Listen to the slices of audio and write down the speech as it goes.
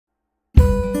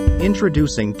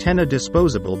Introducing TENA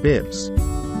Disposable Bibs.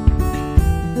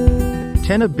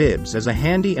 TENA Bibs is a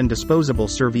handy and disposable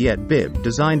serviette bib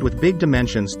designed with big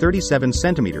dimensions 37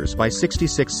 cm by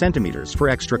 66 cm for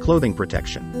extra clothing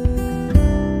protection.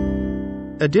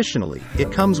 Additionally,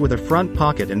 it comes with a front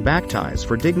pocket and back ties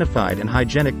for dignified and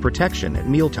hygienic protection at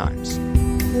mealtimes.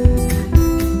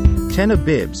 TENA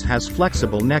Bibs has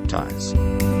flexible neckties.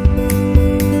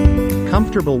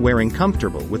 Comfortable wearing,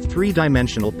 comfortable with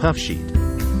 3-dimensional puff sheet.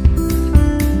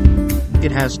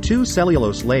 It has 2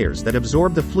 cellulose layers that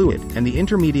absorb the fluid, and the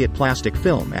intermediate plastic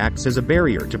film acts as a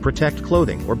barrier to protect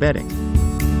clothing or bedding.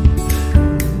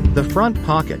 The front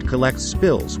pocket collects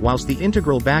spills whilst the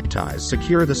integral back ties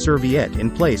secure the serviette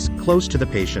in place close to the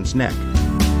patient's neck.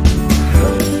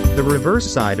 The reverse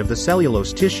side of the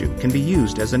cellulose tissue can be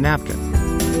used as a napkin.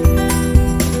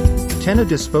 TENA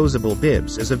Disposable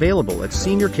Bibs is available at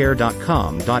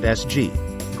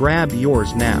SeniorCare.com.sg. Grab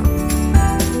yours now.